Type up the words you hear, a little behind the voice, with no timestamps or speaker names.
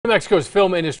Mexico's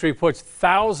film industry puts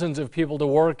thousands of people to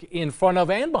work in front of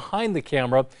and behind the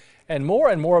camera, and more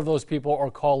of those people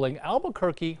are calling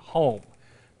Albuquerque home.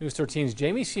 News 13's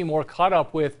Jamie Seymour caught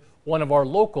up with one of our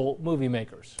local movie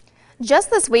makers. Just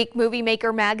this week, Movie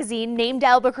Maker magazine named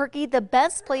Albuquerque the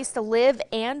best place to live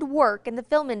and work in the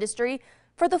film industry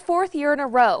for the fourth year in a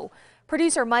row.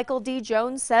 Producer Michael D.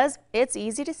 Jones says it's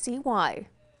easy to see why.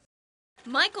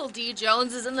 Michael D.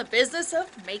 Jones is in the business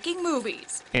of making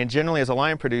movies. And generally, as a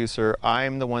line producer,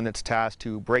 I'm the one that's tasked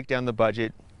to break down the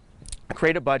budget,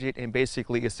 create a budget, and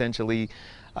basically, essentially,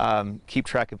 keep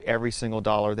track of every single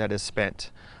dollar that is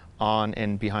spent on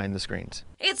and behind the screens.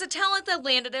 It's a talent that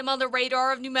landed him on the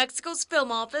radar of New Mexico's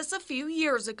film office a few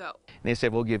years ago. And they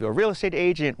said, we'll give you a real estate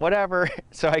agent, whatever.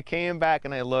 So I came back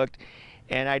and I looked,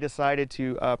 and I decided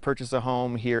to purchase a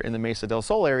home here in the Mesa del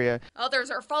Sol area.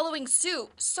 Others are following suit,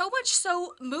 so much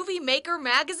so Movie Maker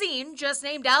magazine just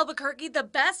named Albuquerque the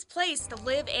best place to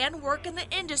live and work in the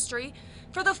industry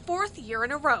for the fourth year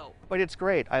in a row. But it's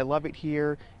great. I love it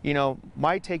here. You know,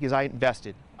 my take is I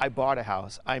invested. I bought a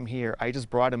house. I'm here. I just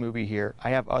brought a movie here.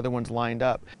 I have other ones lined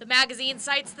up. The magazine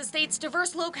cites the state's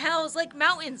diverse locales like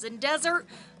mountains and desert,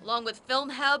 along with film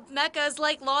hub meccas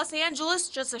like Los Angeles,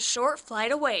 just a short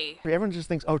flight away. Everyone just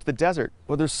thinks, oh, it's the desert.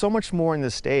 Well, there's so much more in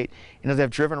this state. And as I've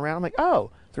driven around, I'm like,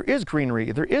 oh, there is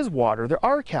greenery, there is water, there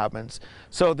are cabins.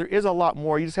 So there is a lot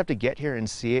more. You just have to get here and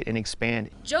see it and expand.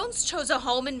 Jones chose a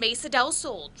home in Mesa del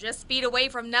Sol, just feet away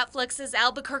from Netflix's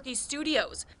Albuquerque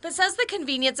studios, but says the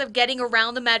convenience of getting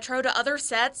around the metro to other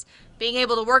sets, being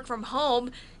able to work from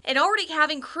home, and already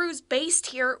having crews based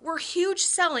here were huge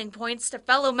selling points to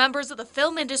fellow members of the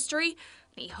film industry,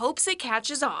 and he hopes it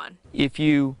catches on. If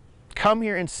you come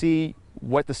here and see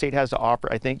what the state has to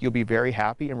offer, I think you'll be very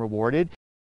happy and rewarded.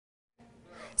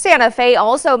 Santa Fe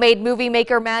also made Movie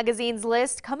Maker magazine's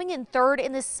list, coming in third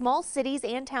in the small cities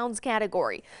and towns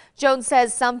category. Jones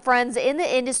says some friends in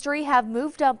the industry have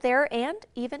moved up there and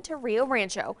even to Rio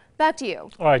Rancho. Back to you.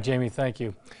 All right, Jamie, thank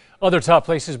you. Other top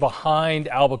places behind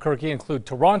Albuquerque include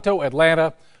Toronto,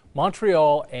 Atlanta,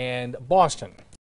 Montreal, and Boston.